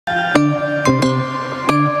Hello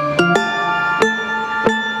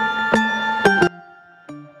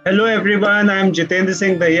everyone, I am Jitender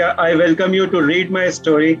Singh Dahiya. I welcome you to read my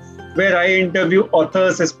story, where I interview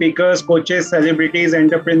authors, speakers, coaches, celebrities,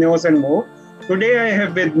 entrepreneurs, and more. Today I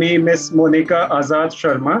have with me Miss Monika Azad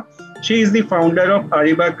Sharma. She is the founder of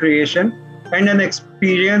AARIBAH Creation and an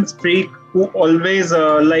experienced freak who always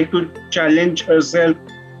like to challenge herself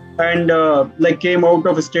and came out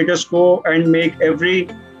of status quo and make every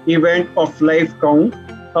event of life count.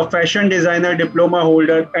 A fashion designer, diploma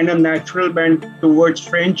holder, and a natural bent towards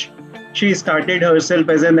French, she started herself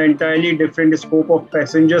as an entirely different scope of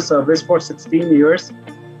passenger service for 16 years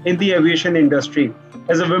in the aviation industry.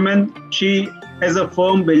 As a woman, she has a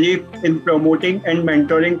firm belief in promoting and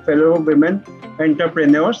mentoring fellow women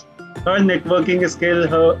entrepreneurs. Her networking skill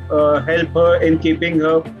help her in keeping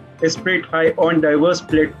her spirit high on diverse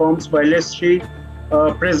platforms while she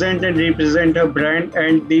present and represent her brand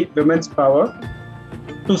and the women's power.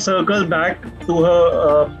 To circle back to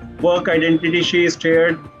her work identity, she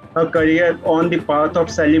steered her career on the path of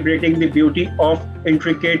celebrating the beauty of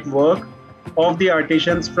intricate work of the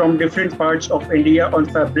artisans from different parts of India on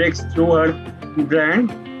fabrics through her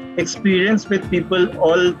brand. Experience with people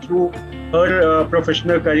all through her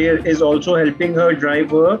professional career is also helping her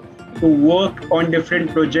drive her to work on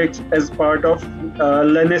different projects as part of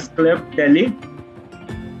Learners Club Delhi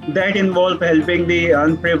that involve helping the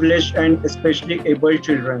unprivileged and especially able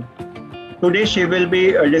children. Today she will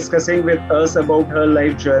be discussing with us about her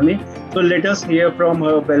life journey. So let us hear from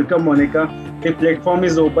her. Welcome Monika. The platform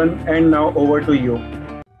is open and now over to you.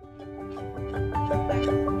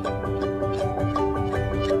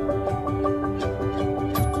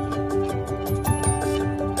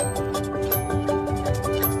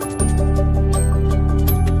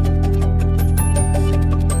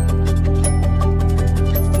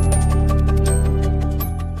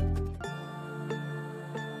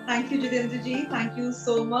 Thank you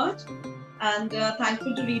so much, and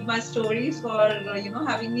thankful to read my stories for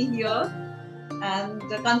having me here and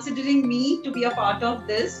considering me to be a part of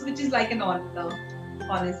this, which is like an honor,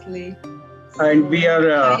 honestly. And we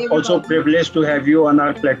are also privileged to have you on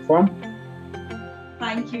our platform.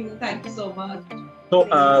 Thank you so much. So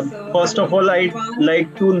first of all, I'd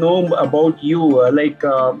like to know about you,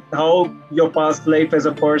 how your past life as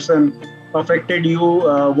a person affected you,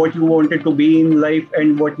 what you wanted to be in life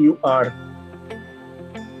and what you are.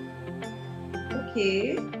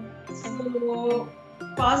 Okay, so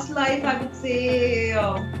past life, I would say,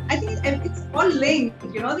 I think it's all linked,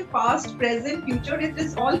 the past, present, future, it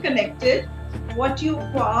is all connected. What you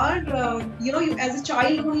are, you as a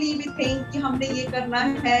child only we think कि हमने ये करना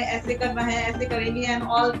है, ऐसे करना है, ऐसे करेंगे and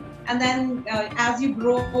all, and then as you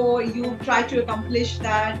grow, you try to accomplish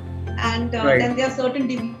that, and then there are certain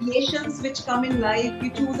deviations which come in life. You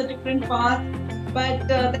choose a different path. But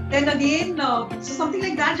then again, so something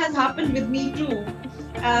like that has happened with me too.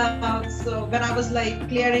 So when I was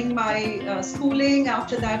clearing my schooling,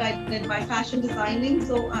 after that I did my fashion designing.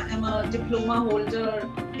 So I am a diploma holder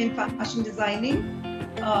in fashion designing.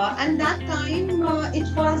 And that time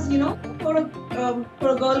it was, for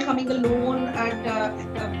a girl coming alone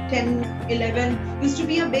at 10, 11 used to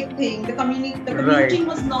be a big thing. The commuting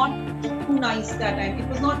was not too nice that time. It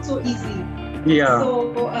was not so easy. Yeah.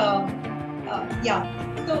 So.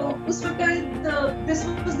 So this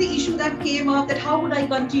was the issue that came up, that how would I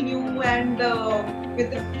continue and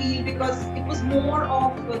with the field, because it was more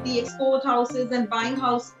of the export houses and buying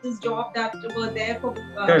houses job that were there for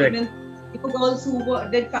women, for girls who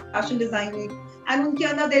did fashion designing. And unke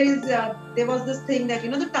andar there was this thing that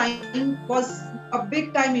the time was a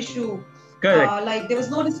big time issue. Correct. There was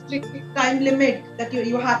no restricted time limit that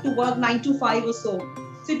you had to work 9 to 5 or so.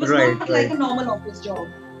 So it was not like a normal office job.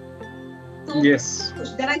 So yes.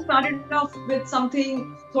 Then I started off with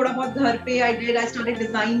something, thoda bahut ghar pe I started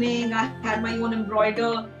designing, I had my own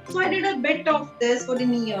embroider. So I did a bit of this for a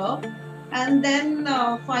year. And then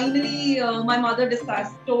finally my mother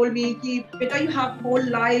told me, ki, beta, you have whole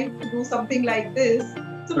life to do something like this.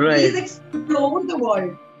 So please explore the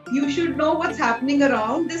world. You should know what's happening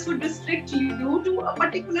around. This would restrict you to a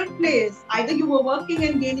particular place. Either you were working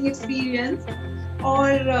and gaining experience, or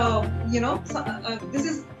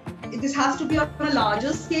this has to be on a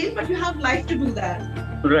larger scale, but you have life to do that.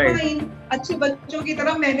 Fine. अच्छे बच्चों की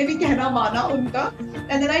तरह मैंने भी कहना माना उनका.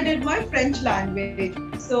 And then I did my French language.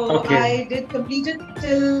 So I completed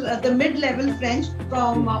till the mid-level French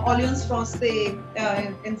from Alliance Française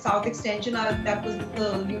in South Extension. That was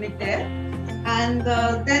the unit there. And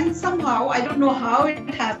then somehow, I don't know how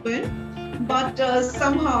it happened, but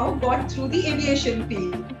somehow got through the aviation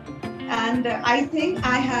field. And I think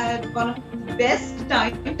I had one of best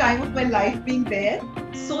time of my life being there.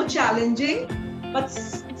 So challenging, but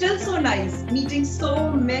still so nice. Meeting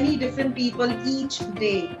so many different people each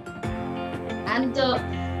day, and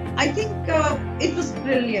I think it was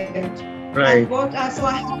brilliant. Right. And so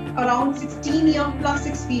I have around 16-year plus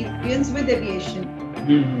experience with aviation.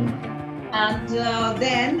 Mm-hmm. And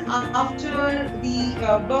then after the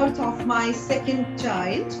birth of my second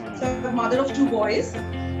child, so I'm the mother of two boys.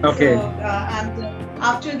 Okay. So,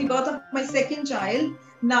 after the birth of my second child,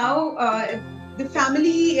 now the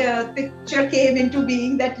family picture came into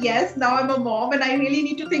being that yes, now I'm a mom and I really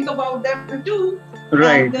need to think about them too.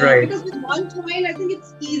 Right, and, right. Because with one child, I think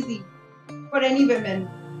it's easy for any women.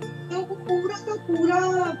 So it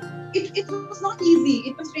was not easy.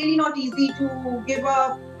 It was really not easy to give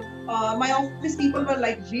up. My office people were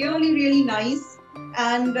like really, really nice,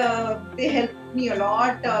 and they helped me a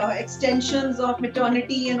lot. Extensions of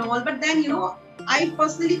maternity and all. But then, I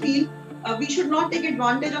personally feel we should not take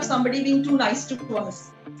advantage of somebody being too nice to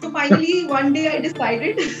us. So finally, one day I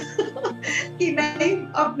decided कि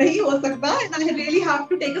नहीं अब नहीं हो सकता, and I really have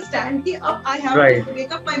to take a stand कि अब I have to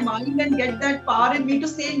make up my mind and get that power in me to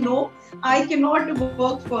say no, I cannot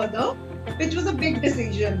work further, which was a big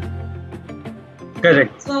decision.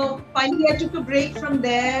 Correct. So finally I took a break from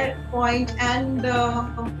there point, and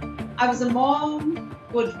I was a mom,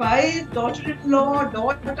 good wife, daughter-in-law,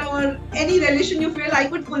 daughter, any relation you feel I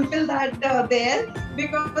could fulfill that there,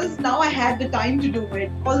 because now I had the time to do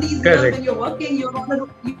it. All these years when you're working, you're on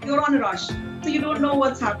a rush, so you don't know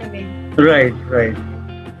what's happening. Right, right.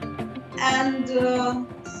 And so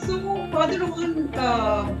further on,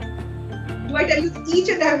 do I tell you each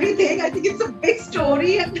and everything? I think it's a big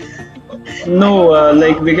story. And no,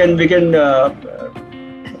 like we can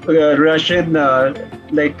rush in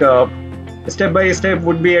step by step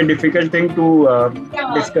would be a difficult thing to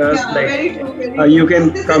discuss. Yeah, very true, very true. You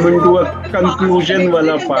can come into a conclusion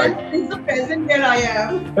wala part. This is the present where I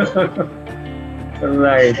am.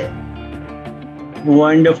 Right.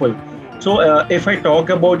 Wonderful. So if I talk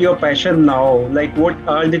about your passion now, like what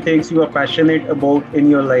are the things you are passionate about in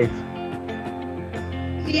your life?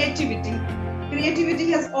 Creativity. Creativity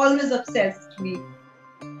has always obsessed me.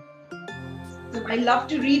 So I love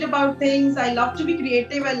to read about things. I love to be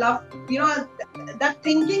creative. I love, that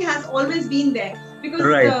thinking has always been there, because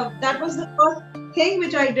that was the first thing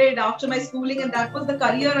which I did after my schooling, and that was the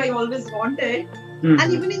career I always wanted. Mm-hmm.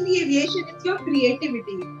 And even in the aviation, it's your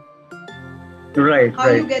creativity. Right. How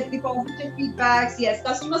you get the positive feedbacks. Yes,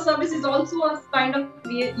 customer service is also a kind of,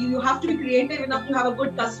 you have to be creative enough to have a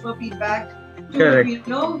good customer feedback to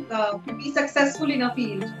be successful in a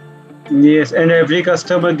field. Yes, and every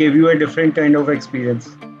customer give you a different kind of experience.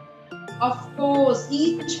 Of course,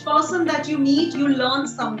 each person that you meet, you learn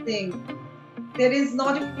something. There is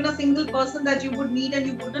not even a single person that you would meet and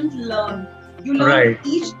you wouldn't learn. You learn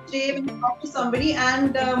each day when you talk to somebody,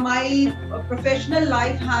 and my professional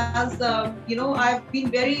life has, I've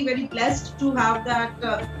been very, very blessed to have that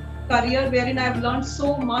career wherein I've learned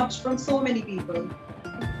so much from so many people.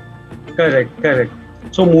 Correct.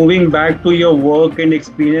 So moving back to your work and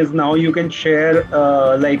experience, now you can share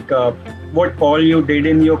what all you did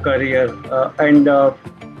in your career and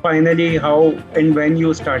finally how and when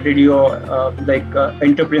you started your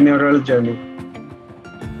entrepreneurial journey.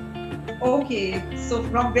 Okay, so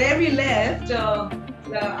from where we left,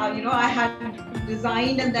 I had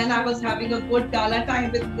resigned, and then I was having a good gala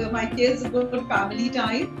time with my kids, a good family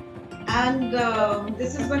time. And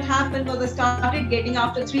this is what happened was I started getting,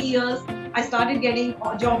 after 3 years, I started getting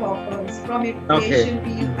job offers from Aviation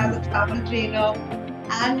field as a travel trainer.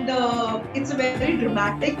 And it's a very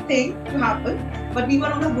dramatic thing to happen. But we were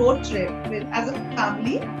on a road trip as a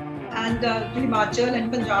family, and to Himachal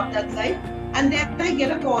and Punjab, that side. And then I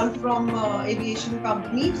get a call from aviation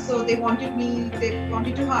company. So they wanted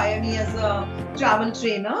to hire me as a travel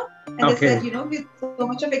trainer. And they said, with so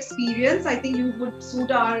much of experience, I think you would suit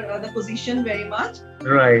the position very much.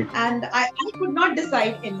 Right. And I could not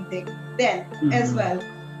decide anything then as well.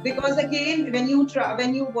 Because again, when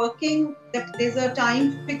you're working, there's a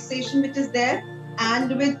time fixation which is there.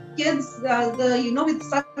 And with kids, with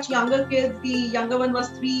such younger kids, the younger one was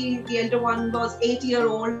 3, the elder one was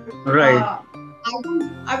 8-year-old. Right.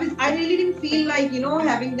 I really didn't feel like,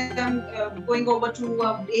 having them going over to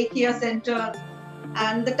a daycare center,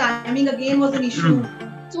 and the timing again was an issue.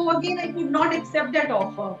 So again, I could not accept that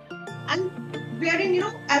offer. And wherein,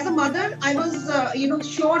 as a mother, I was,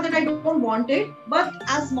 sure that I don't want it. But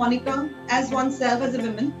as Monika, as oneself, as a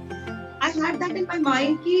woman, I had that in my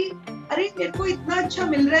mind कि अरे मेरे को इतना अच्छा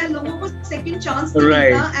मिल रहा है, लोगों को second chance to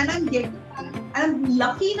मिलना, and I'm getting that, and I'm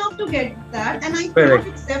lucky enough to get that, and I could not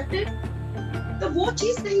accept it. तो वो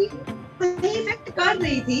चीज नहीं, कहीं इफेक्ट कर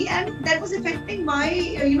रही थी, and that was affecting my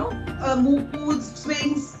moods,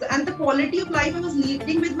 swings, and the quality of life I was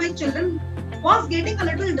leading with my children was getting a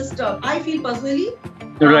little disturbed. I feel personally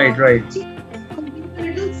Right. a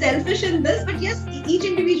little selfish in this, but yes, each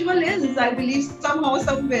individual is, I believe, somehow,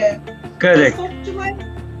 somewhere. Correct.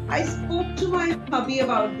 I spoke to my hubby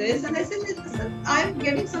about this, and I said, listen, I'm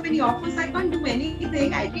getting so many offers, I can't do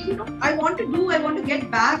anything. I really don't, I want to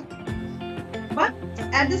get back, but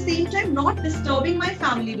at the same time not disturbing my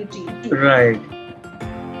family routine too. Right.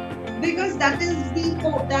 Because that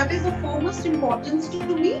is of foremost importance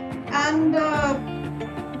to me, and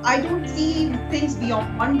I don't see things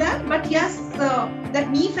beyond that. But yes,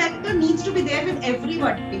 that me factor needs to be there with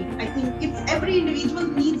everybody. I think every individual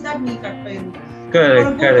needs that me factor.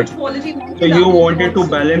 Correct. So you wanted to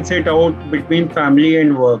balance it out between family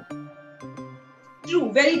and work.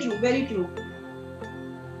 True, very true.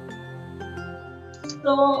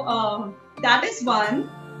 So that is one.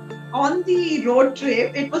 On the road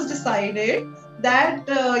trip, it was decided that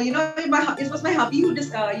it was my hubby who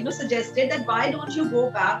suggested that why don't you go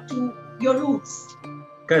back to your roots?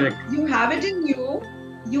 Correct. You have it in you.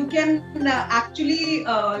 You can actually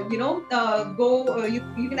go.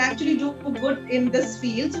 You can actually do good in this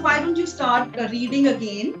field. So why don't you start reading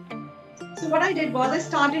again? So what I did was I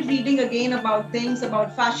started reading again about things,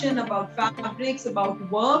 about fashion, about fabrics,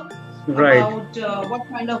 about work. Right. About what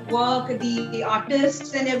kind of work, the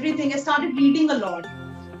artists and everything. I started reading a lot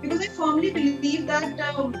because I firmly believe that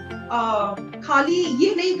खाली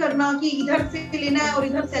ये नहीं करना कि इधर से लेना है और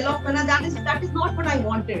इधर sell off करना. That is not what I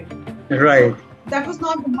wanted. Right. So that was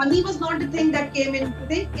not, money was not the thing that came into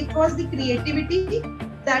it. It was the creativity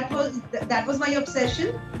that was my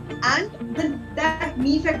obsession, and that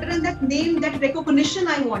me factor and that name, that recognition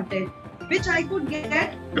I wanted, which I could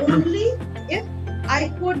get only if I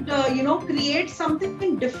could, create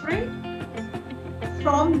something different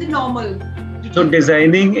from the normal. So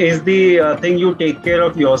designing is the thing you take care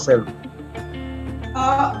of yourself.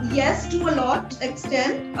 Yes, to a lot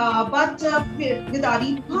extent. But with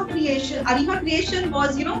AARIBAH Creation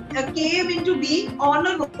was, came into being on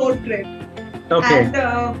a road trip. Okay. And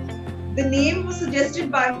the name was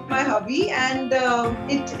suggested by my hubby, and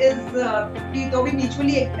it is we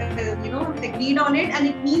mutually agreed on it, and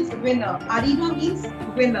it means winner. Aaribah means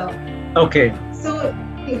winner. Okay. So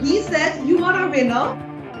he said you are a winner,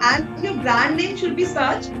 and your brand name should be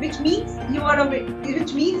such, which means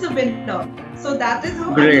which means a winner. So that is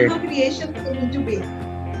how Aaribah Creation came into being.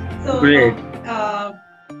 So great.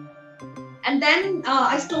 And then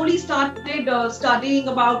I slowly started studying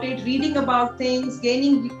about it, reading about things,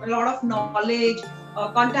 gaining a lot of knowledge,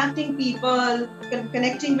 contacting people,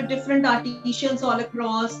 connecting with different artisans all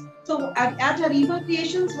across. So at AARIBAH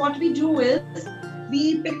Creations, what we do is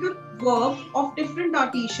we pick up work of different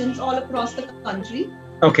artisans all across the country.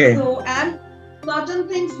 Okay. So, and certain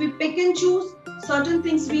things we pick and choose, certain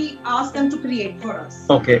things we ask them to create for us.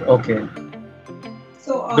 Okay.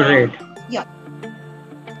 So great. Yeah.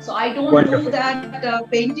 So I don't do that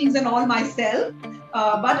paintings and all myself,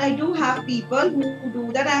 but I do have people who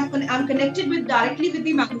do that. I'm connected directly with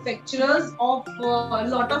the manufacturers of a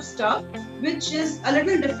lot of stuff, which is a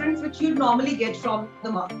little different, which you normally get from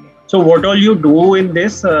the market. So what all you do in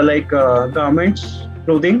this, garments,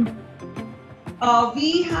 clothing?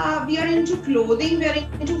 We are into clothing. We are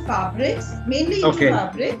into fabrics, mainly into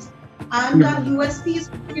fabrics, and our USP is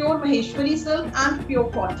pure Maheshwari silk and pure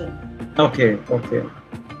cotton. Okay.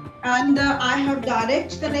 And I have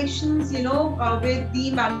direct connections, with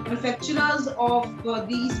the manufacturers of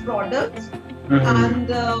these products. And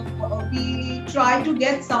we try to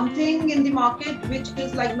get something in the market which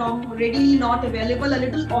is like readily not available, a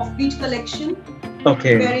little offbeat collection.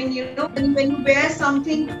 Okay. Wherein, when you wear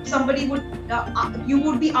something, somebody you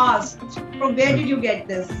would be asked, from where did you get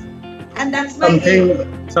this? And that's my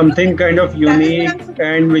something kind of unique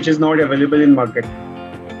and which is not available in market.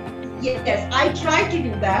 Yes, I try to do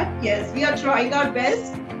that. Yes, we are trying our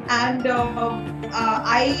best, and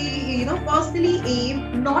I, personally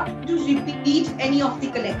aim not to repeat any of the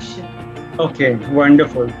collection. Okay,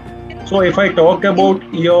 wonderful. So, if I talk about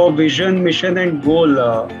your vision, mission, and goal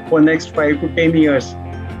for next 5 to 10 years,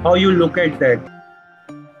 how you look at that?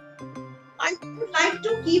 I would like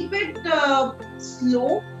to keep it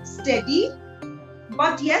slow, steady,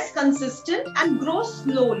 but yes, consistent, and grow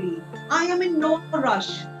slowly. I am in no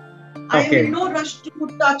rush. I am in no rush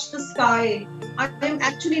to touch the sky. I am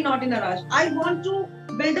actually not in a rush. I want to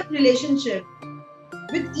build a relationship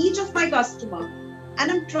with each of my customers,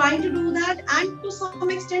 and I'm trying to do that, and to some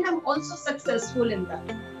extent I'm also successful in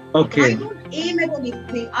that. Okay. I don't aim at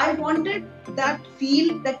anything. I wanted that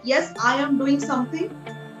feel that yes, I am doing something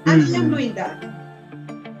And I am doing that.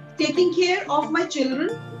 Taking care of my children,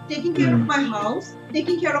 taking care of my house,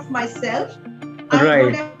 taking care of myself.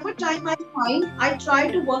 Whatever time I find, I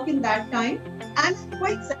try to work in that time, and I'm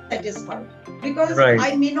quite satisfied. Because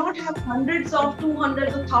I may not have hundreds of 200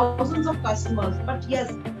 or thousands of customers, but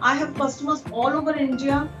yes, I have customers all over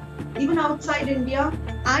India, even outside India,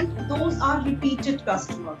 and those are repeated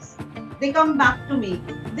customers. They come back to me.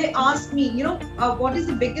 They ask me, what is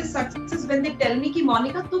the biggest success when they tell me कि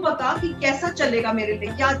Monika, तू बता कि कैसा चलेगा मेरे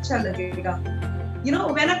लिए, क्या अच्छा लगेगा.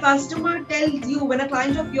 When a customer tells you, when a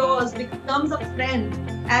client of yours becomes a friend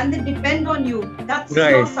and they depend on you, that's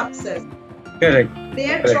your success. Correct.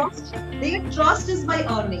 Their trust is by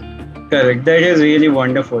earning. Correct. That is really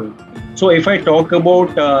wonderful. So if I talk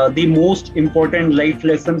about the most important life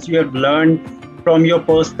lessons you have learned from your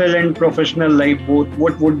personal and professional life both,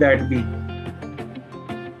 what would that be?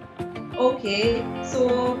 Okay,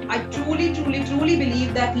 so I truly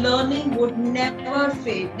believe that learning would never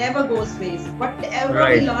fade, never goes waste. Whatever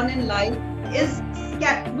we learn in life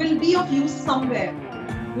will be of use somewhere.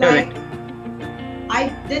 Like, I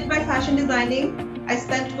did my fashion designing. I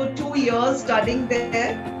spent for 2 years studying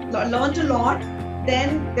there, learned a lot.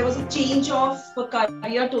 Then there was a change of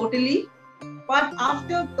career totally. But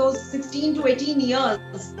after those 16 to 18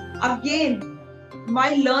 years, again,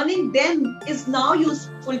 my learning then is now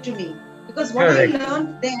useful to me. Because what I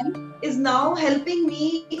learned then is now helping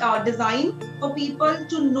me design for people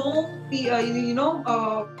to know,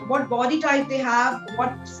 what body type they have,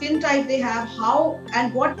 what skin type they have, how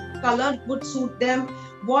and what color would suit them,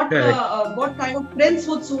 what kind of prints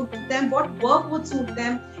would suit them, what work would suit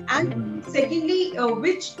them, and secondly,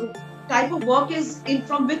 which type of work is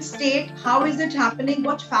from which state, how is it happening,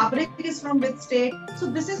 what fabric is from which state. So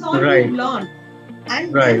this is all we learned.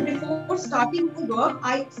 And then before starting my work,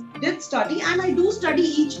 I did study, and I do study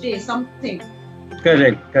each day something.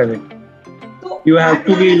 Correct. So you have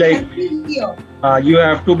to be you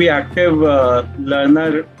have to be active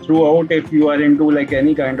learner throughout if you are into like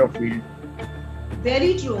any kind of field.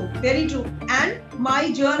 Very true. And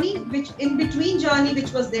my journey, which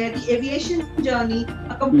was there, the aviation journey,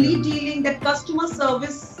 a complete dealing, that customer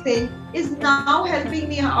service thing is now helping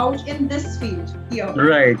me out in this field here.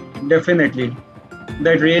 Right, definitely.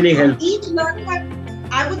 That really helps. Each learning,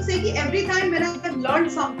 I would say that every time when I have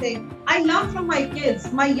learned something, I learn from my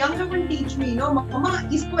kids. My younger one teach me, Mama,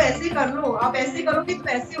 isko aise kar lo, aap aise karoge to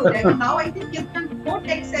aise ho jayega. Now I think kids are more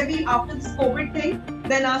tech savvy after this COVID thing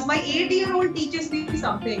than as my 8-year-old teaches me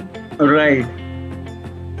something. Right.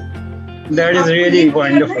 That is really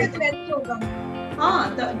wonderful. That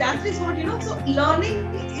is what, so learning,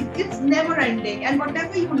 it's never ending. And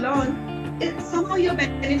whatever you learn, somehow you're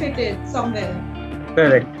benefited somewhere.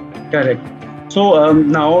 Correct. So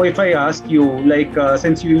now if I ask you, like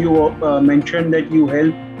since you mentioned that you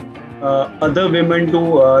help other women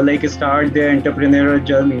to start their entrepreneurial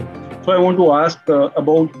journey, so I want to ask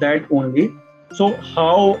about that only. So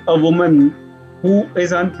how a woman who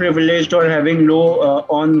is unprivileged or having low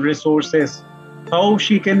on resources, how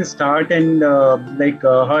she can start and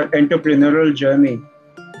her entrepreneurial journey,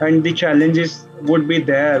 and the challenges would be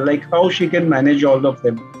there, like how she can manage all of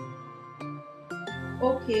them.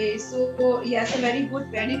 Okay, so yes, a very good,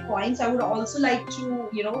 very points. I would also like to,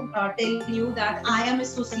 tell you that I am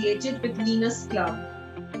associated with Venus Club.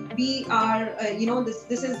 We are,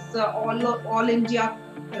 this is all India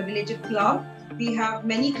related club. We have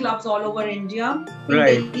many clubs all over India. In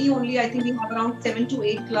Delhi only, I think we have around 7 to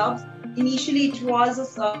 8 clubs. Initially, it was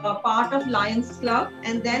a part of Lions Club,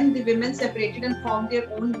 and then the women separated and formed their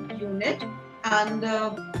own unit. And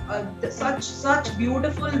such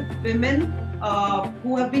beautiful women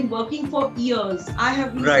who have been working for years. I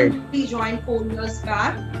have recently joined 4 years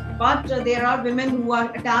back, but there are women who are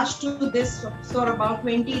attached to this for about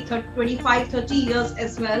 25, 30 years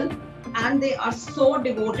as well. And they are so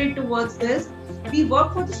devoted towards this. We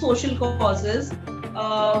work for the social causes.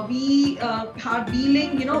 We are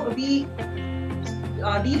dealing, we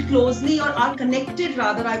deal closely, or are connected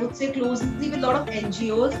rather, I would say closely, with a lot of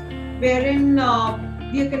NGOs, wherein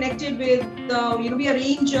we are connected with, we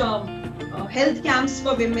arrange health camps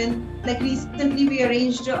for women. Like recently we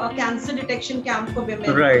arranged a cancer detection camp for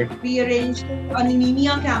women. We arranged an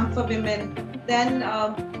anemia camp for women. Then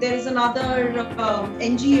there is another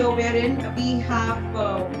NGO wherein we have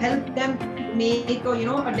helped them make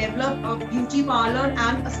develop a beauty parlor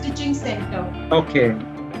and a stitching center. Okay.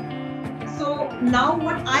 So now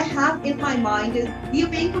what I have in my mind is we are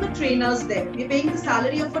paying for the trainers there. We are paying the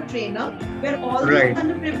salary of a trainer, where all the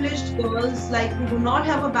underprivileged girls, like who do not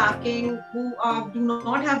have a backing, who do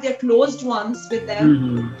not have their closed ones with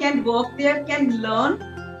them, can work there, can learn,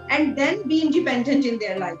 and then be independent in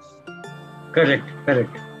their life. Correct.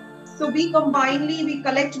 So we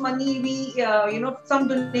collect money, we some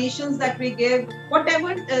donations that we give,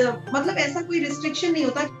 whatever. मतलब ऐसा कोई restriction नहीं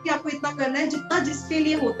होता कि आपको इतना करना है, जितना जिसके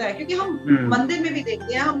लिए होता है, क्योंकि हम मंदिर में भी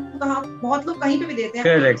देते हैं, हम बहुत लोग कहीं पे भी देते हैं.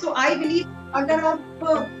 Correct. So I believe अगर आप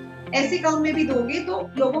ऐसे काम में भी दोगे तो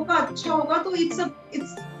लोगों का अच्छा होगा. तो it's a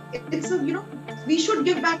we should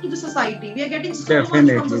give back to the society. We are getting so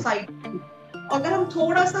Definitely. much from society. अगर हम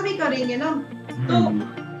थोड़ा सा भी करेंगे ना, तो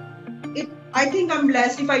I think I'm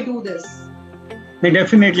blessed if I do this.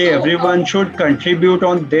 Definitely, everyone should contribute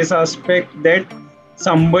on this aspect, that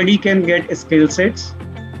somebody can get skill sets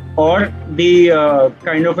or the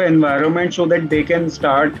kind of environment so that they can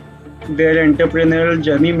start their entrepreneurial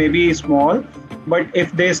journey, maybe small, but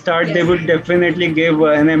if they start, Yes. they will definitely give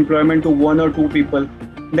an employment to 1 or 2 people.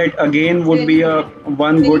 That again would be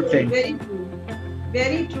one good thing. Very true.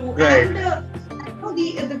 Very true. Right.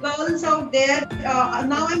 And the girls out there,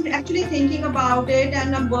 now I'm actually thinking about it,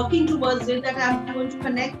 and I'm working towards it, that I'm going to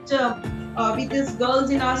connect with these girls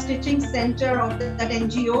in our stitching center of that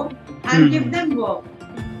NGO and give them work.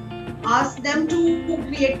 Ask them to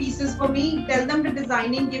create pieces for me, tell them the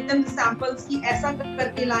designing, give them the samples ki aisa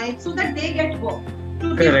karke laye, so that they get work,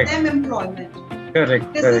 to Correct. give them employment.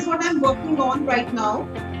 Correct. This is what I'm working on right now.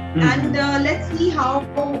 And let's see how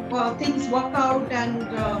things work out. And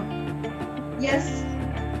yes,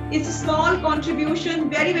 it's a small contribution,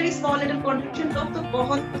 very very small little contribution. लोग तो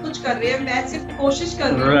बहुत कुछ कर रहे हैं, मैं सिर्फ कोशिश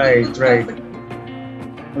कर रही हूँ कि कुछ कर सकूं.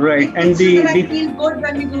 Right. And I feel good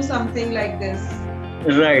when we do something like this.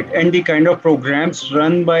 Right, and the kind of programs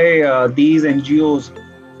run by these NGOs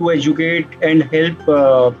to educate and help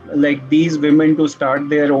like these women to start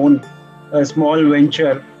their own small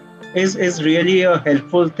venture is really a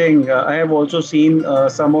helpful thing. I have also seen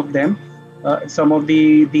some of them, some of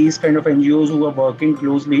these kind of NGOs who are working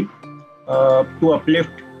closely to uplift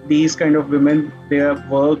these kind of women, their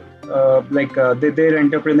work, their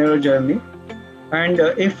entrepreneurial journey. And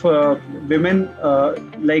if women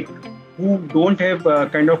like who don't have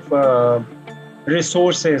kind of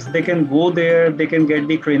resources, they can go there, they can get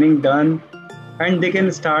the training done, and they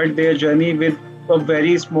can start their journey with a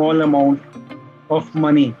very small amount of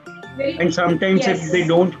money. And sometimes Yes. if they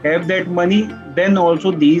don't have that money, then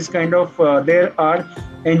also these kind of there are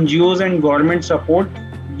NGOs and government support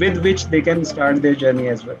with which they can start their journey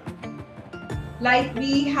as well. Like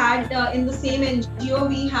we had in the same NGO,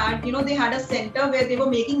 we had, they had a center where they were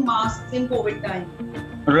making masks in COVID time.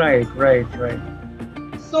 Right.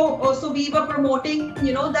 So we were promoting,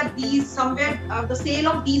 that these somewhere the sale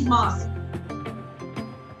of these masks.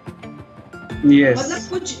 Yes. मतलब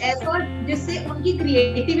कुछ ऐसा जिससे उनकी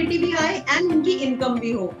creativity भी आए and उनकी income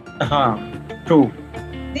भी हो. True.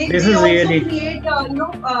 They is also really create,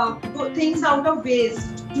 things out of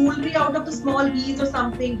waste, jewelry out of the small beads or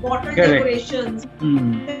something, bottle Correct. decorations.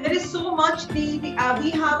 There is so much.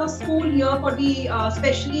 We have a school here for the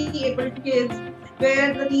specially abled kids,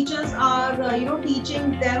 where the teachers are,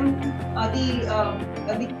 teaching them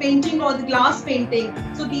the painting or the glass painting.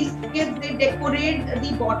 So these kids, they decorate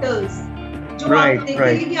the bottles. जो Right, आप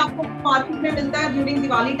देखेंगे कि आपको market में मिलता है during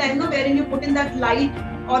Diwali time ना, wherein you put in that light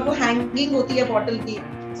और वो hanging होती है bottle की.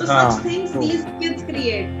 So such things these kids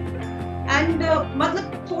create. And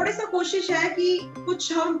मतलब थोड़े सा कोशिश है कि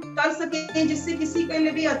कुछ हम कर सकें जिससे किसी के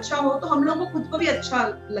लिए भी अच्छा हो, तो हम लोगों को खुद को भी अच्छा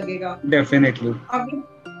लगेगा. Definitely.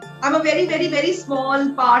 I'm a very very very small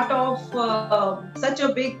part of such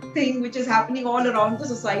a big thing which is happening all around the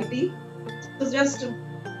society. So just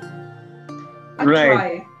a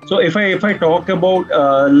try. So if I talk about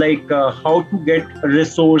how to get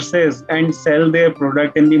resources and sell their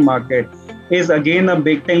product in the market, is again a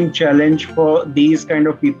big time challenge for these kind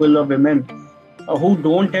of people or women who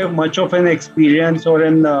don't have much of an experience or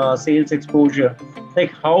an sales exposure.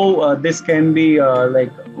 Like how this can be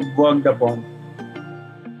worked upon.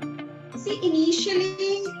 See,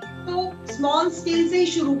 initially तो small scale से ही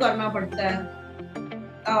शुरू करना पड़ता है.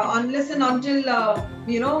 Unless and until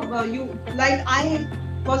you, like I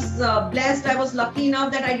was blessed, I was lucky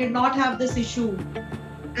enough that I did not have this issue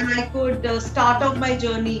and I could start off my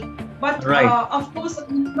journey. But of course,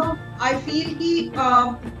 I feel कि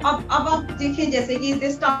अब आप देखें जैसे कि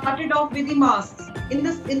they started off with the masks in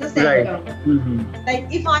the center. Right. Like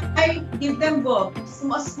if I give them work,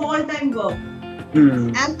 small time work,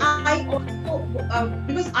 and I also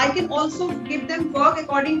because I can also give them work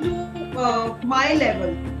according to my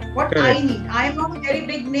level, what Correct. I need. I am not a very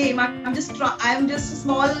big name. I'm just a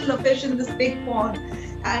small fish in this big pond,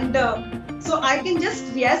 and so I can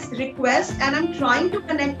just request, and I'm trying to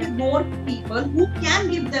connect with more people who can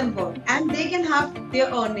give them work and they can have their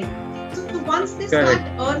earning. So once they start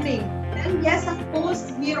earning, then yes, of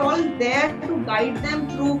course, we are all there to guide them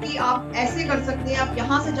through कि आप ऐसे कर सकते हैं, आप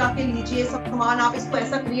यहाँ से जाके लीजिए सामान, आप इसको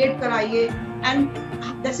ऐसा create कराइए, and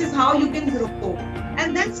this is how you can grow.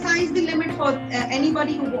 And then sky is the limit for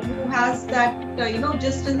anybody who has that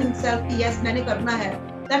just in himself कि yes मैंने करना है.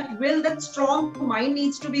 That will, that strong mind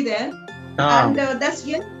needs to be there, and that's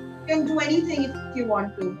yes, you can do anything if you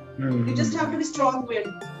want to. You just have to be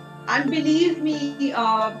strong-willed. And believe me,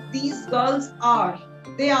 these girls are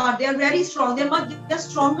very strong. They're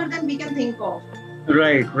stronger than we can think of.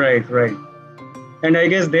 Right. And I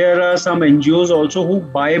guess there are some NGOs also who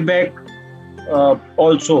buy back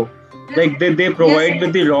also. Like they provide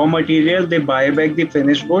with the raw material, they buy back the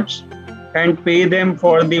finished goods and pay them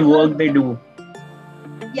for the work they do.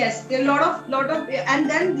 Yes, there are lot of, and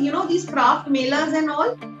then these craft melas and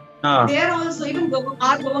all. They are also, even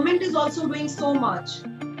our government is also doing so much.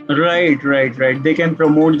 Right. They can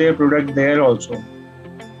promote their product there also.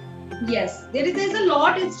 Yes, there's a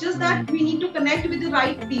lot. It's just that we need to connect with the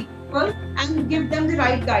right people and give them the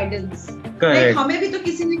right guidance. Correct. हमें भी तो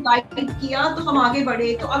किसी ने guide किया तो हम आगे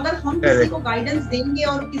बढ़े. तो अगर हम किसी को गाइडेंस देंगे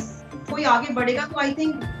और कोई आगे बढ़ेगा, तो I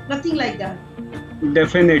think nothing like that.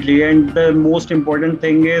 Definitely, and the most important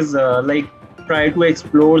thing is try to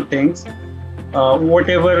explore things,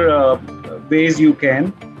 whatever ways you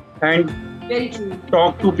can, and very true.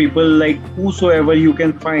 Talk to people, like whosoever you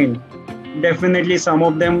can find. Definitely, some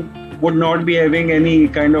of them would not be having any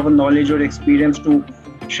kind of a knowledge or experience to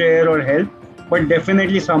share or help, but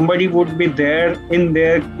definitely somebody would be there in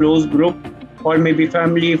their close group, or maybe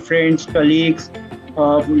family, friends, colleagues,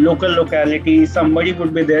 local locality. Somebody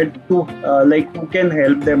would be there to who can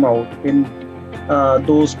help them out in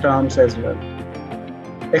those terms as well.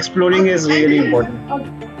 Exploring is really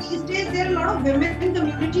important. These days there are a lot of women in the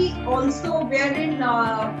community also, wherein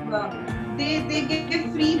they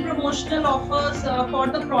give free promotional offers for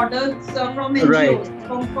the products from NGOs.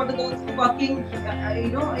 Right. For the girls working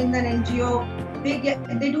in an NGO,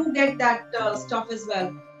 they do get that stuff as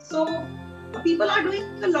well. So people are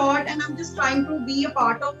doing a lot, and I'm just trying to be a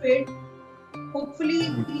part of it. Hopefully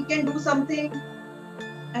we can do something.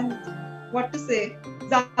 And what to say,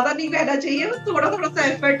 ज़्यादा नहीं कहना चाहिए, थोड़ा सा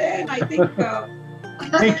effort है, and I think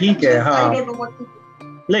ठीक है, हाँ. I don't know what to do.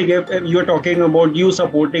 Like if you're talking about you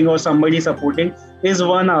supporting or somebody supporting is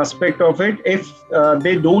one aspect of it. If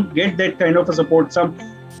they don't get that kind of a support,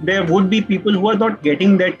 there would be people who are not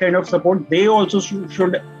getting that kind of support. They also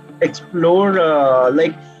should explore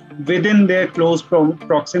within their close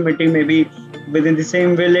proximity, maybe within the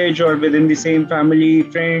same village or within the same family,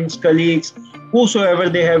 friends, colleagues, whosoever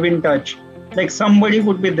they have in touch. Like somebody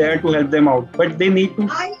would be there to help them out, but they need to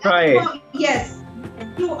try. Yes.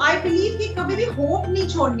 So I believe कि कभी भी hope नहीं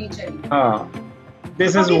छोड़नी चाहिए.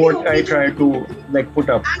 This is what I try to put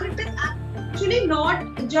up. And it is actually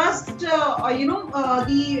not just the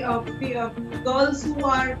girls who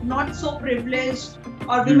are not so privileged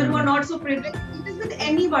or women who are not so privileged. It is with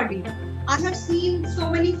anybody. I have seen so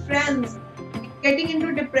many friends getting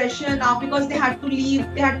into depression because they had to leave,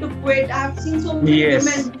 they had to quit. I have seen so many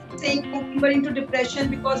women saying that we were into depression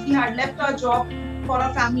because we had left our job for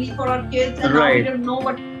our family, for our kids, and now we don't know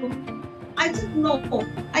what to do. I said no.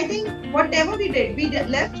 I think whatever we did,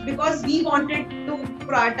 left because we wanted to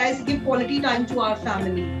prioritize, give quality time to our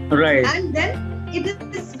family. Right. And then it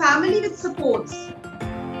is family with supports.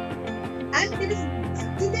 And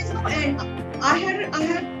there's no end.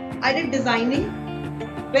 I did designing,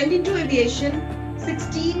 went into aviation,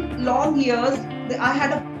 16 long years. I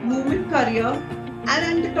had a movement career, and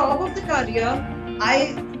at the top of the career,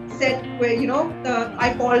 I said,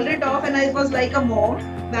 I called it off, and I was like a mom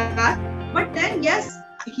back. But then, yes,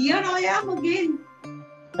 here I am again.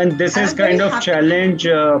 And this is kind of challenge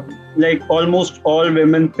almost all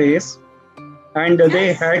women face. And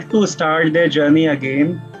they had to start their journey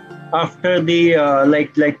again after the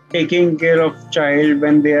taking care of child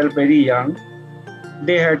when they are very young.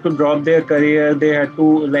 They had to drop their career. They had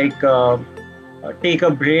to take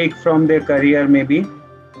a break from their career, maybe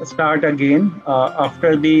start again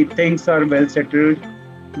after the things are well settled.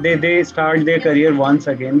 They start their career once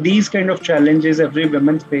again. These kind of challenges every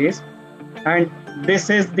woman face, and this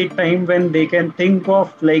is the time when they can think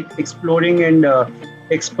of exploring and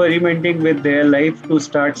experimenting with their life to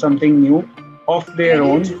start something new of their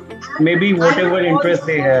own, maybe whatever interest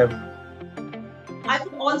they have. I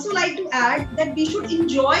would also like to add that we should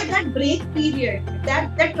enjoy that break period,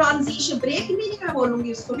 that transition. Break नहीं मैं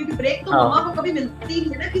बोलूँगी उसको, क्योंकि break तो मामा को कभी मिलती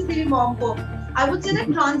नहीं है ना किसी भी mom को. I would say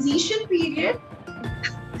that transition period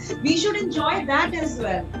we should enjoy that as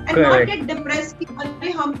well and Correct. not get depressed कि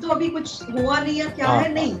अरे हम तो अभी कुछ हुआ नहीं है क्या है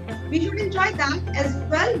नहीं. We should enjoy that as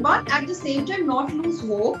well, but at the same time not lose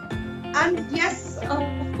hope. And yes, of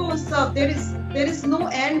course, there is no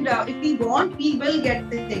end. If we want, we will get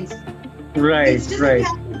the things. Right, it's just that we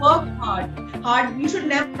have to work hard. You should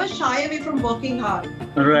never shy away from working hard.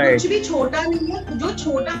 Right. कुछ भी छोटा नहीं है. जो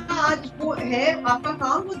छोटा आज वो है आपका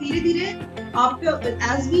काम, वो धीरे धीरे आपका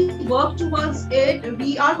as we work towards it,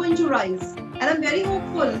 we are going to rise. And I'm very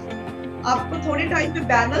hopeful. आपको थोड़े टाइम पे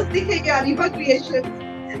बैनर्स दिखेंगे AARIBAH Creations.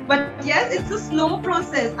 But yes, it's a slow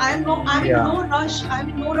process. I'm in no rush. I'm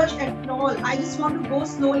in no rush at all. I just want to go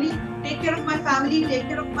slowly, take care of my family, take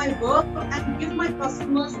care of my work, and give my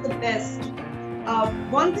customers the best.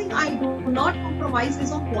 One thing I do not compromise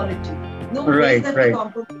is on quality. No way that we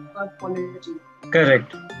compromise on quality.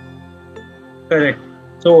 Correct.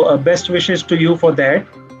 So best wishes to you for that.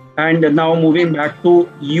 And now moving back to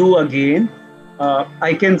you again,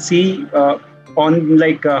 I can see on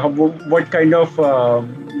like what kind of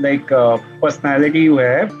personality you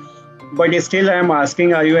have, but still I am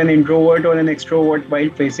asking, are you an introvert or an extrovert while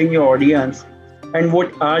facing your audience, and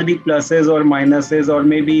what are the pluses or minuses, or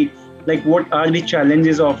maybe like what are the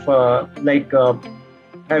challenges of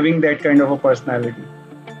having that kind of a personality?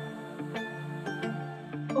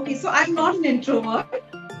 Okay, so I'm not an introvert.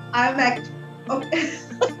 I'm okay.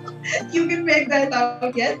 You can make that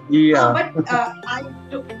out, yes. Yeah.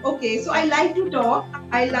 So I like to talk.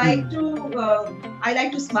 I like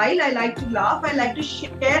to smile. I like to laugh. I like to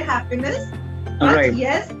share happiness. But Right.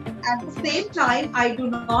 yes, at the same time, I do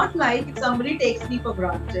not like if somebody takes me for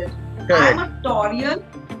granted. Correct. I'm a Taurian,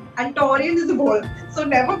 and Taurian is a bull. So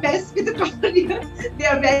never mess with the Taurian. They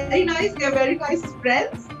are very nice. They are very nice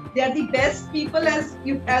friends. They are the best people as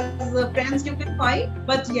friends you can find.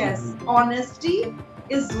 But yes, honesty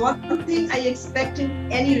is one thing I expect in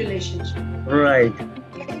any relationship. Right.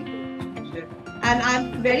 And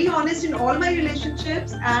I'm very honest in all my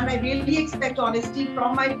relationships, and I really expect honesty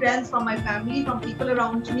from my friends, from my family, from people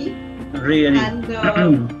around me. Really. And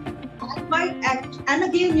and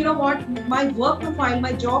again, you know what? My work profile,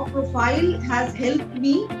 my job profile has helped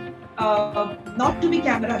me not to be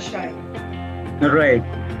camera shy. Right.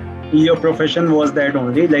 Your profession was that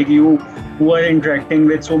only, like you were interacting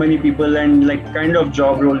with so many people, and like kind of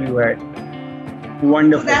job role you had.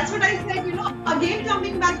 Wonderful. So that's what I said, you know, again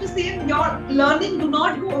coming back to saying your learning do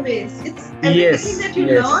not go waste. It's everything that you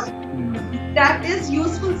learn that is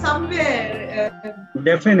useful somewhere.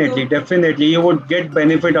 Definitely. You would get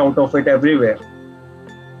benefit out of it everywhere.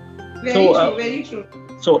 Very true.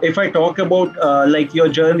 So if I talk about like your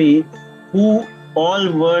journey, who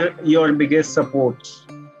all were your biggest supports?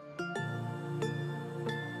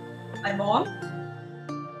 My mom,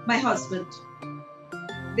 my husband.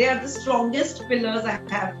 They are the strongest pillars I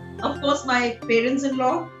have. Of course, my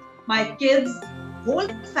parents-in-law, my kids, whole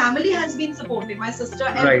family has been supportive. My sister,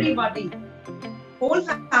 everybody. Whole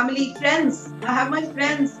family, friends. I have my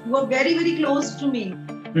friends who are very, very close to me.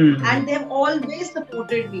 And they have always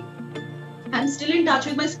supported me. I'm still in touch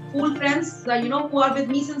with my school friends, who are with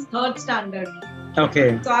me since 3rd standard.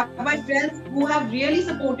 Okay. So I have my friends who have really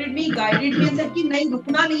supported me, guided me, and said कि नहीं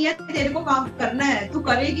रुकना नहीं है, तेरे को काम करना है, तू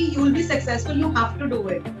करेगी, you will be successful, you have to do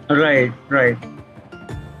it. Right.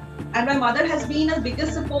 And my mother has been a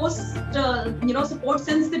biggest support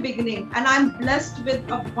since the beginning, and I'm blessed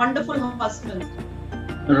with a wonderful husband.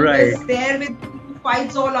 Right. Who is there with me, who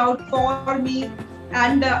fights all out for me,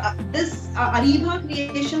 and this AARIBAH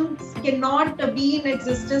Creations could not be in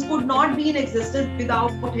existence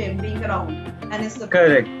without him being around. And his support.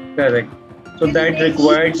 Correct. So that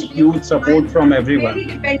required huge support from everyone. Very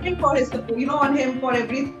dependent for his support, on him for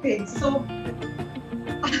everything. So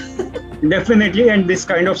definitely, and this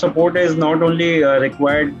kind of support is not only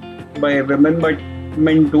required by women but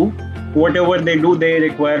men too. Whatever they do, they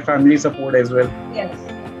require family support as well. Yes.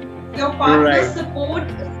 Your partner's support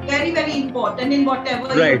is very, very important in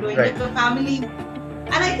whatever you're doing with your family.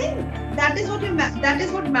 And I think that is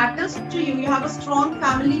what matters to you. You have a strong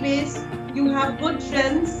family base. You have good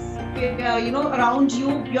friends, around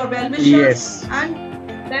you, your well-wishers. Yes. And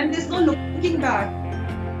then there's no looking back.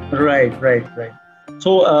 Right.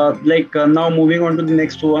 So, now moving on to the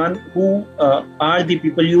next one, who are the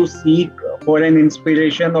people you seek for an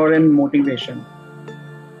inspiration or an motivation?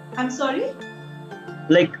 I'm sorry?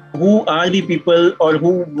 Like, who are the people, or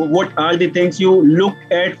what are the things you look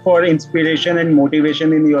at for inspiration and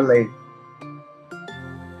motivation in your life?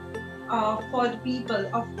 For the people,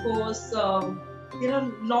 of course, there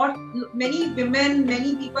are many women,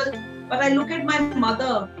 many people, but I look at my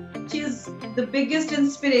mother. She is the biggest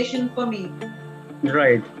inspiration for me.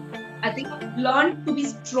 Right. I think I've learned to be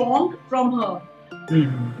strong from her.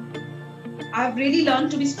 I've really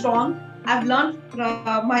learned to be strong. I've learned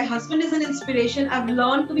my husband is an inspiration. I've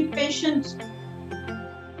learned to be patient.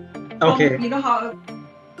 Okay. How.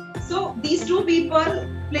 So these two people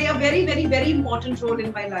play a very, very, very important role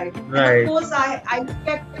in my life. Right. And of course, I look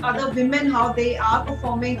at other women, how they are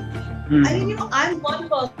performing. I mean, I'm one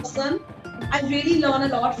person. I really learn a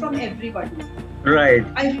lot from everybody. Right.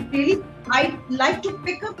 I like to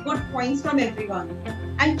pick up good points from everyone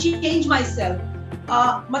and change myself.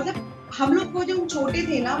 मतलब हम लोग को जब छोटे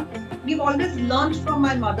थे ना, we've always learned from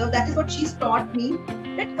my mother. That is what she's taught me.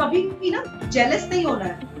 That कभी भी ना jealous नहीं होना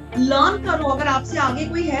है. Learn करो, अगर आपसे आगे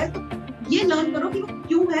कोई है तो ये learn करो कि वो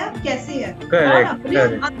क्यों है, कैसे है. और अपने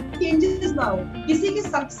changes लाओ. किसी की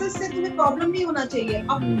success से तुम्हें problem नहीं होना चाहिए.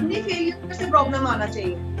 अपने failure से problem आना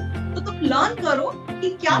चाहिए. तो तुम learn करो कि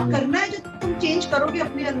क्या करना है जो तुम change करोगे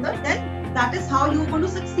अपने अंदर. Then that is how you're going to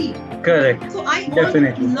succeed. Correct. So I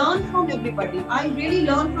definitely learn from everybody. I really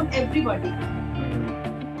learn from everybody.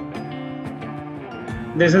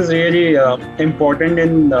 This is really important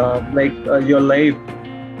in your life.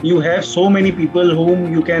 You have so many people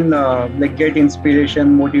whom you can get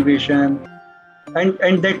inspiration, motivation,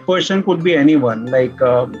 and that person could be anyone.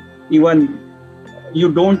 Even you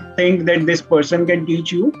don't think that this person can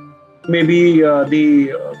teach you. Maybe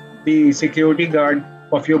the security guard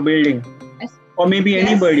of your building. Or maybe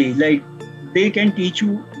anybody, they can teach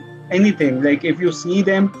you anything. Like if you see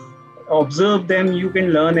them, observe them, you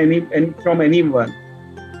can learn from anyone.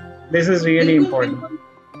 This is really important.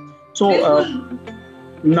 So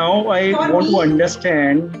now I want to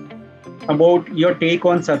understand about your take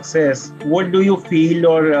on success. What do you feel,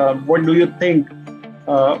 or what do you think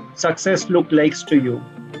success look like to you?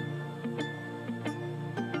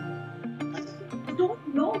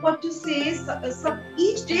 What to say.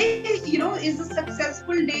 Each day, is a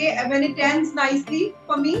successful day when it ends nicely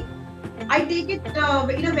for me. I take it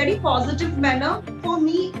in a very positive manner. For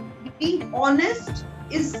me, being honest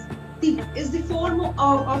is the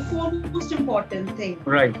foremost important thing.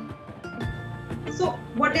 Right. So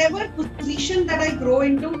whatever position that I grow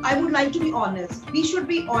into, I would like to be honest. We should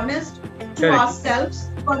be honest to ourselves,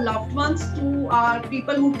 to our loved ones, to our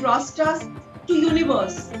people who trust us, to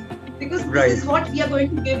universe. Because this is what we are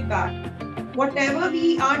going to give back. Whatever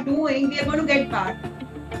we are doing, we are going to get back.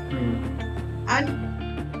 And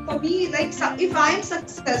for me, if I am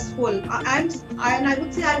successful, and I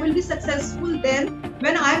would say I will be successful then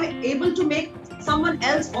when I am able to make someone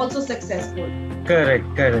else also successful. Correct.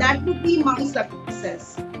 That would be my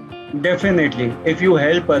success. Definitely. If you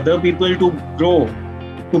help other people to grow,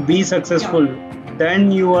 to be successful,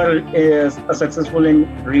 then you are successful in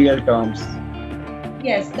real terms.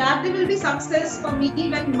 Yes, that will be success for me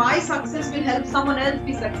when my success will help someone else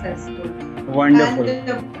be successful. Wonderful.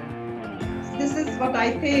 And this is what I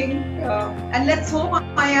think. And let's hope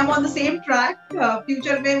I am on the same track.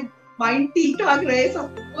 Future mein mind theek thak rahe sab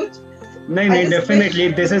kuch. No, definitely.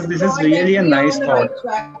 This is really a nice thought.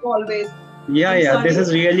 Always. Yeah. This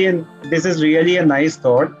is really a nice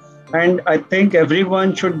thought. And I think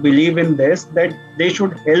everyone should believe in this, that they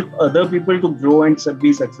should help other people to grow and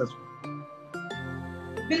be successful.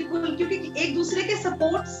 बिल्कुल, क्योंकि एक दूसरे के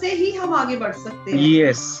support से ही हम आगे बढ़ सकते हैं.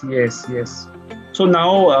 Yes. So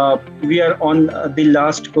now we are on the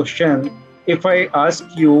last question. If I ask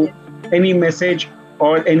you any message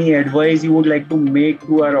or any advice you would like to make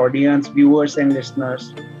to our audience, viewers and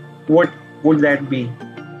listeners, what would that be?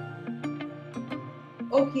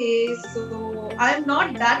 Okay, so I'm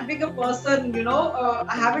not that big a person,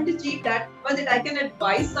 I haven't achieved that much that I can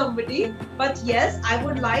advise somebody. But yes, I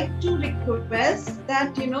would like to request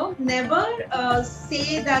that, never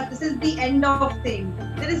say that this is the end of thing.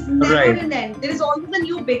 There is never an end. There is always a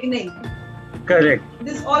new beginning. Correct.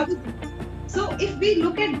 There's always. So if we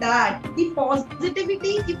look at that, the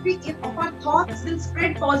positivity, if our thoughts will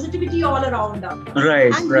spread positivity all around us.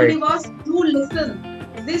 Right. And universe do listen.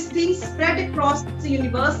 These things spread across the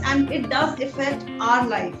universe and it does affect our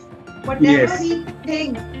life. Whatever we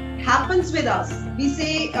think happens with us. We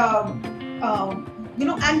say, and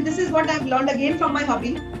this is what I've learned again from my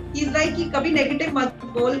hubby. He's like, कि कभी negative मत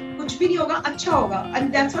बोल, कुछ भी नहीं होगा, अच्छा होगा.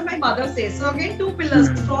 And that's what my mother says. So again, two pillars,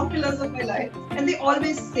 strong pillars of my life. And they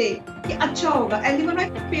always say, कि अच्छा होगा. And even my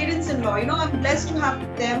parents-in-law, I'm blessed to have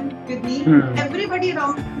them with me. Everybody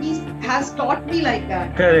around me has taught me like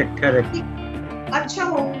that. Correct. अच्छा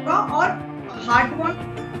होगा और hard work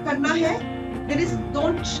करना है. There is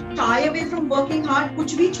don't shy away from working hard.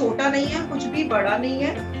 कुछ भी छोटा नहीं है, कुछ भी बड़ा नहीं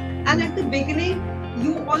है. And at the beginning,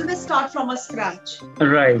 you always start from a scratch.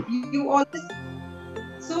 Right. You always.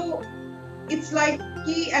 So it's like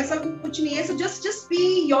कि ऐसा कुछ नहीं है. So just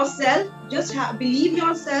be yourself, just believe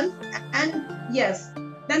yourself, and yes,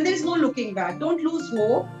 then there is no looking back. Don't lose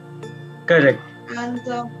hope. Correct. And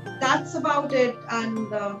that's about it.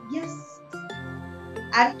 And yes,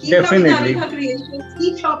 and keep Definitely. loving AARIBAH Creations.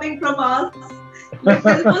 Keep shopping from us.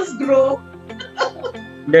 Help us grow.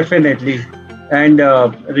 Definitely. And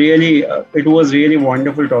really, it was really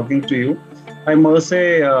wonderful talking to you. I must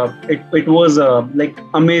say, it was like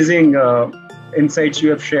amazing insights you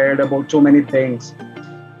have shared about so many things.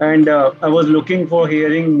 And I was looking for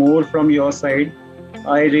hearing more from your side.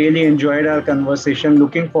 I really enjoyed our conversation.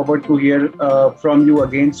 Looking forward to hear from you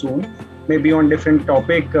again soon. Maybe on different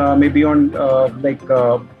topic, maybe on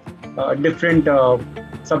different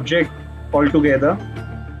subject altogether.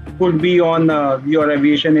 Could be on your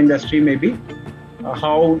aviation industry, maybe.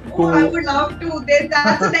 How to? Oh, I would love to.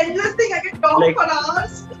 That's an endless thing. I can talk Like- for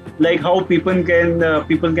hours. Like how people can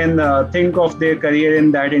think of their career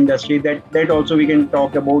in that industry. That also we can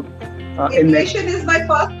talk about in next. Aviation is my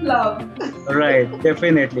first love. Right,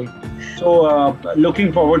 definitely. So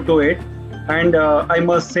looking forward to it. And I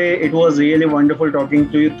must say it was really wonderful talking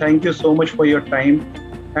to you. Thank you so much for your time.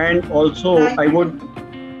 And also I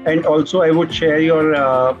would share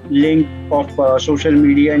your link of social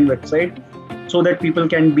media and website so that people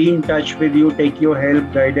can be in touch with you, take your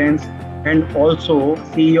help, guidance, and also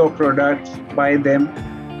see your products, buy them.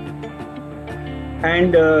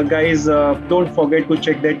 And guys, don't forget to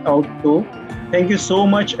check that out too. Thank you so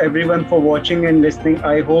much everyone for watching and listening.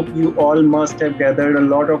 I hope you all must have gathered a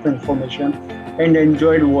lot of information and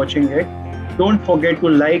enjoyed watching it. Don't forget to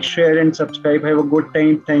like, share and subscribe. Have a good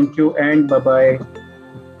time. Thank you and bye-bye.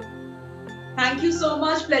 Thank you so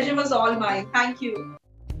much. Pleasure was all mine. Thank you.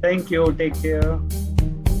 Thank you. Take care.